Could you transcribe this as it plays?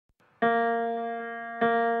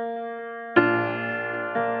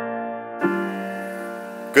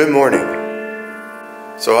Good morning.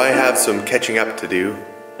 So I have some catching up to do.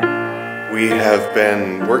 We have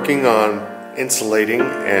been working on insulating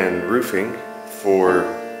and roofing for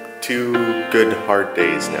 2 good hard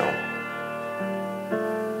days now.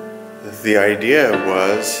 The idea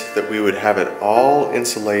was that we would have it all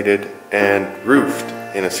insulated and roofed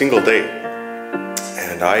in a single day.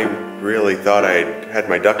 And I really thought I had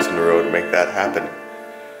my ducks in a row to make that happen.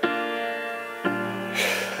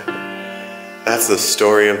 That's the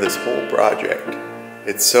story of this whole project.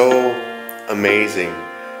 It's so amazing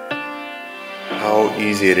how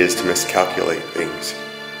easy it is to miscalculate things.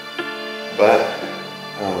 But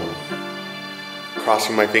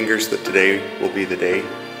crossing my fingers that today will be the day.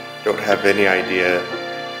 Don't have any idea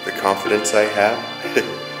the confidence I have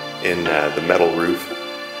in the metal roof.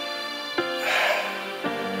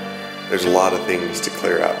 There's a lot of things to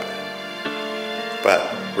clear up. But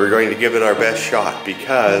we're going to give it our best shot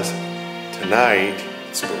because tonight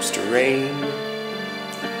it's supposed to rain.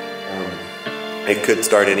 It could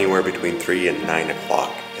start anywhere between 3 and 9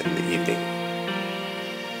 o'clock in the evening.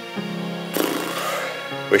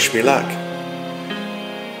 Wish me luck.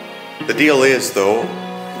 The deal is though,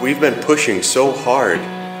 we've been pushing so hard.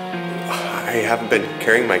 I haven't been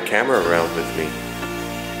carrying my camera around with me.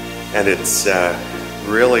 And it's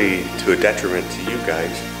really to a detriment to you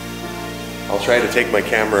guys. I'll try to take my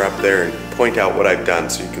camera up there and point out what I've done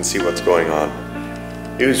so you can see what's going on.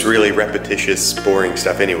 It was really repetitious, boring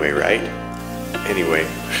stuff anyway, right? Anyway,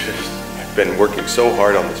 I've been working so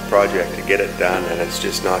hard on this project to get it done and it's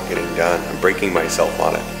just not getting done. I'm breaking myself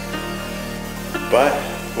on it. But,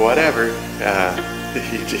 whatever.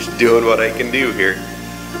 Just doing what I can do here.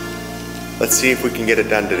 Let's see if we can get it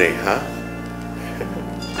done today, huh?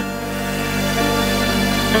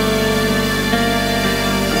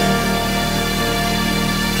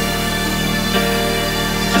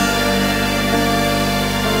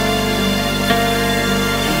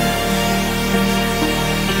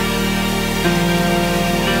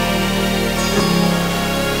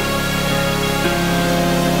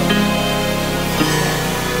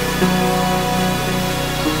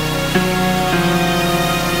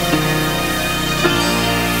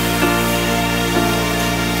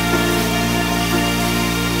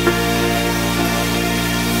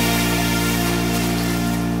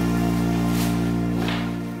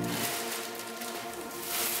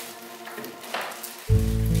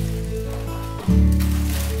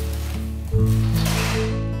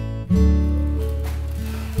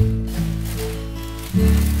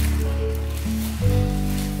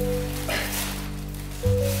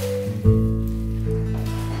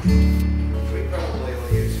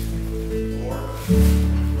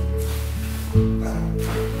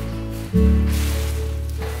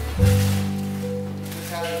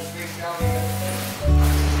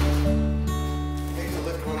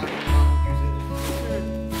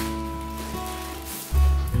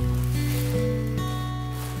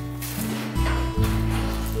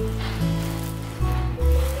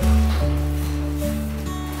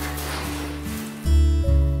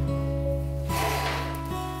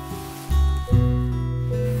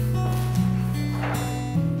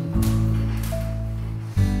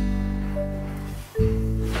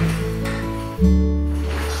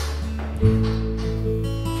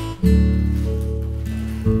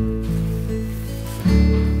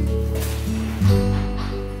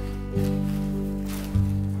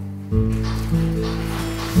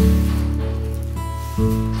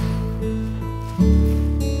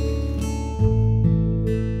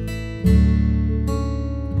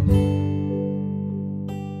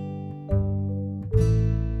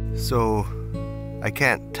 So, I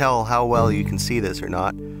can't tell how well you can see this or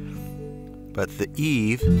not, but the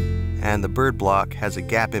eave and the bird block has a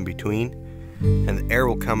gap in between, and the air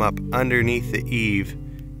will come up underneath the eave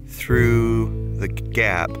through the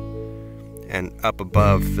gap and up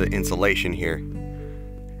above the insulation here.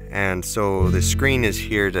 And so the screen is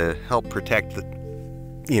here to help protect the,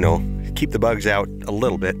 keep the bugs out a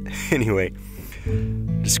little bit anyway,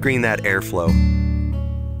 to screen that airflow.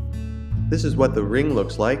 This is what the ring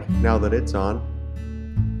looks like now that it's on.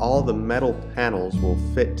 All the metal panels will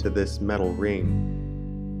fit to this metal ring.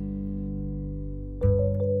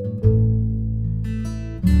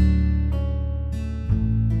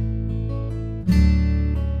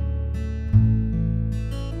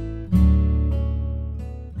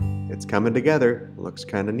 It's coming together. Looks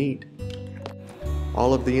kind of neat.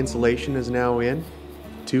 All of the insulation is now in.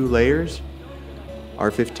 2 layers.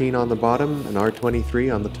 R15 on the bottom and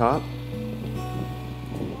R23 on the top.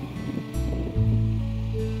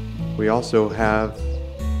 We also have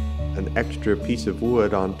an extra piece of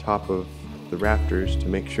wood on top of the rafters to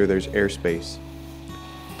make sure there's airspace.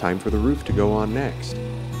 time for the roof to go on next.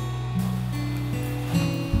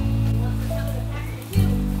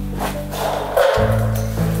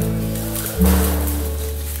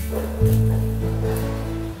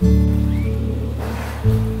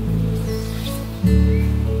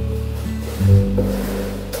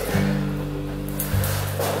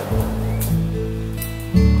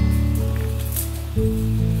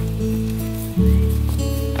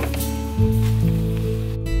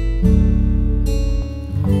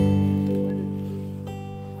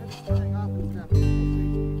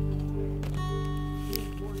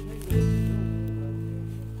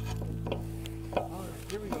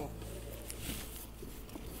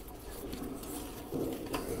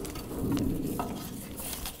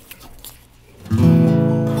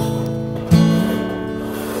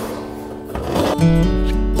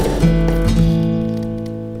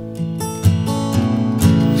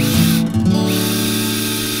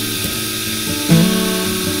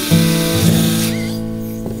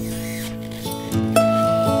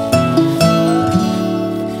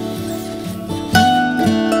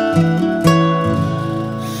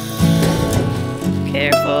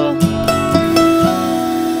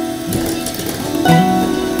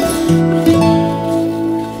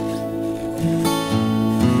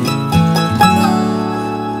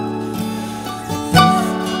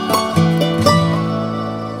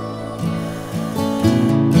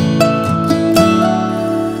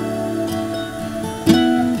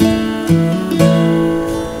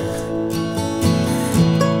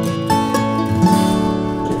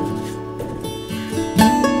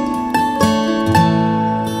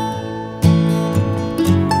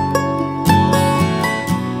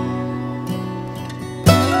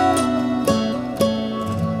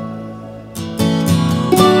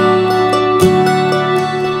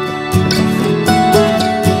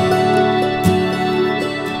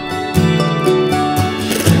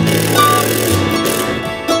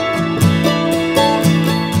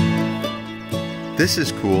 This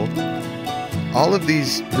is cool. All of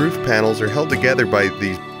these roof panels are held together by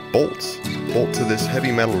these bolts. Bolt to this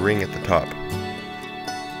heavy metal ring at the top.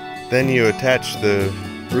 Then you attach the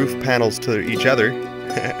roof panels to each other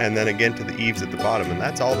and then again to the eaves at the bottom, and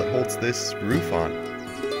that's all that holds this roof on.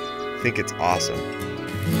 I think it's awesome.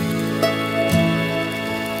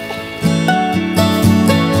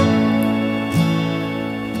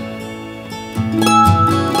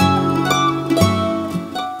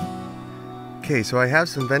 Okay, so I have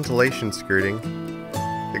some ventilation skirting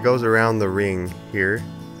that goes around the ring here,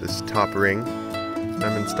 this top ring.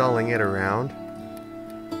 I'm installing it around.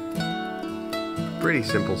 Pretty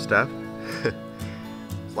simple stuff.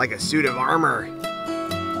 It's like a suit of armor.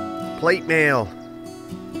 Plate mail.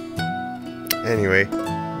 Anyway,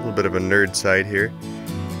 a little bit of a nerd side here.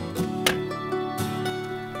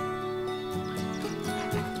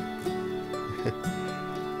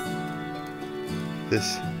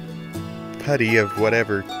 This putty of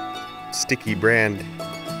whatever sticky brand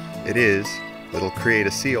it is that'll create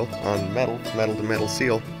a seal on metal to metal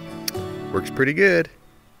seal. Works pretty good.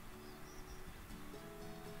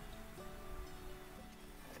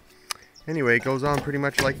 Anyway, it goes on pretty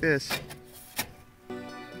much like this.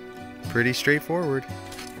 Pretty straightforward.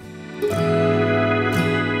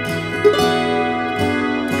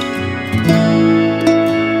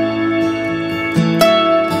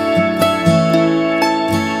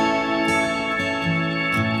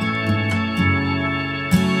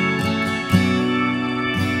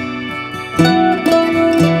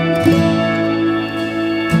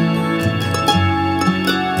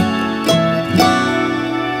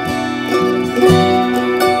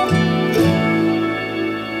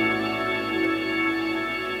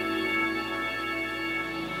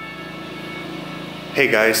 Hey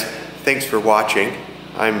guys, thanks for watching.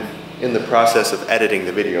 I'm in the process of editing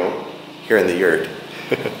the video here in the yurt.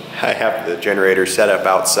 I have the generator set up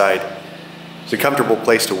outside. It's a comfortable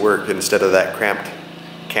place to work instead of that cramped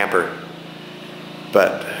camper.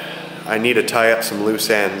 But I need to tie up some loose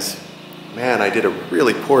ends. Man, I did a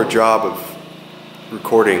really poor job of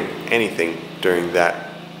recording anything during that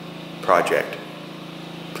project.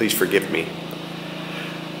 Please forgive me.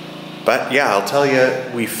 But yeah, I'll tell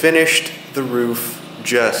you, we finished the roof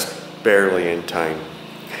just barely in time.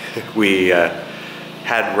 We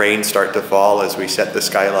had rain start to fall as we set the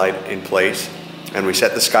skylight in place, and we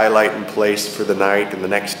set the skylight in place for the night, and the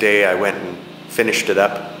next day I went and finished it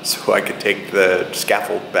up so I could take the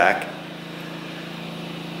scaffold back.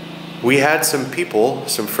 We had some people,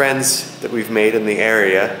 some friends that we've made in the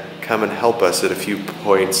area come and help us at a few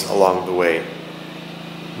points along the way.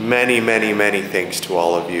 Many, many, many thanks to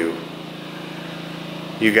all of you.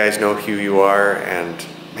 You guys know who you are, and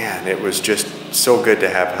man, it was just so good to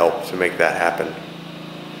have help to make that happen.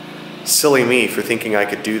 Silly me for thinking I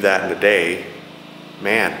could do that in a day.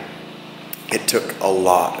 Man, it took a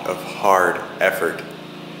lot of hard effort.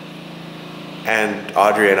 And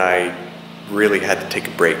Audrey and I really had to take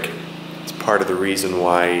a break. It's part of the reason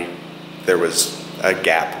why there was a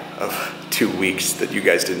gap of 2 weeks that you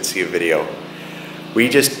guys didn't see a video. We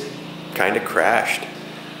just kind of crashed.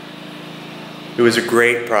 It was a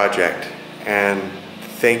great project, and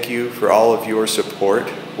thank you for all of your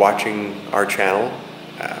support watching our channel.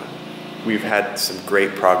 We've had some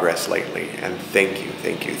great progress lately, and thank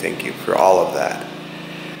you for all of that.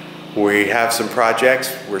 We have some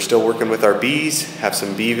projects. We're still working with our bees, have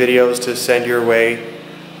some bee videos to send your way.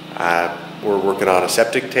 We're working on a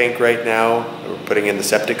septic tank right now. We're putting in the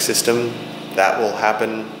septic system. That will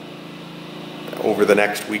happen over the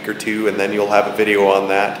next week or two, and then you'll have a video on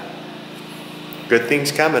that. Good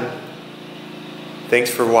things coming.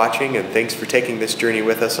 Thanks for watching, and thanks for taking this journey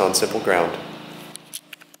with us on Simple Ground.